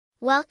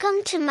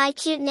Welcome to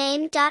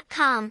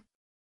mycutename.com.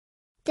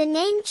 The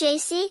name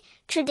Jacey,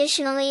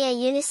 traditionally a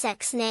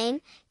unisex name,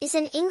 is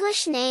an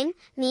English name,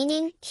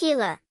 meaning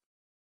healer.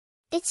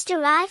 It's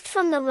derived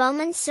from the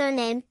Roman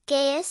surname,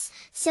 Gaius,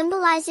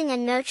 symbolizing a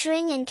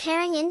nurturing and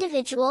caring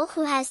individual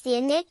who has the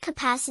innate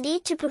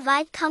capacity to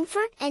provide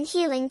comfort and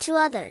healing to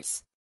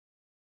others.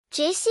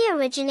 Jacey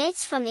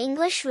originates from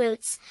English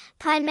roots,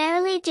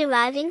 primarily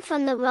deriving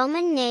from the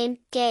Roman name,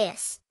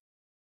 Gaius.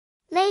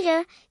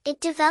 Later, it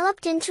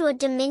developed into a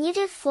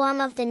diminutive form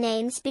of the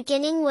names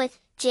beginning with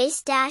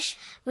Jace-,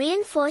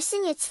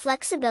 reinforcing its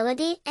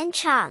flexibility and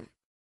charm.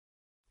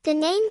 The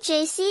name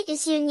Jacey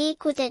is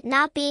unique with it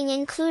not being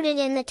included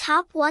in the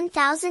top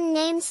 1,000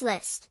 names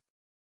list.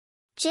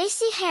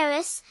 Jacey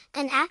Harris,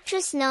 an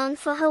actress known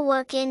for her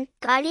work in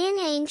Guardian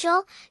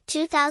Angel,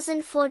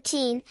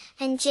 2014,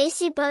 and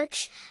Jacey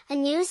Birch, a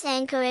news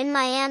anchor in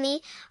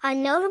Miami, are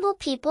notable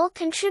people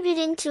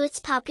contributing to its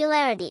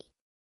popularity.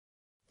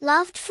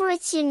 Loved for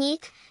its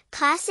unique,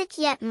 classic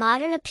yet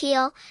modern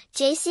appeal,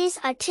 Jaceys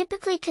are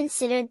typically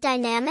considered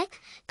dynamic,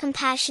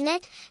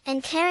 compassionate,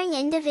 and caring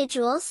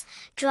individuals,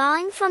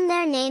 drawing from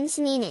their name's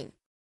meaning.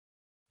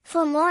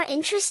 For more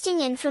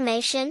interesting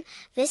information,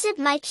 visit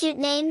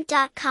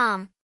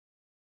mycutename.com.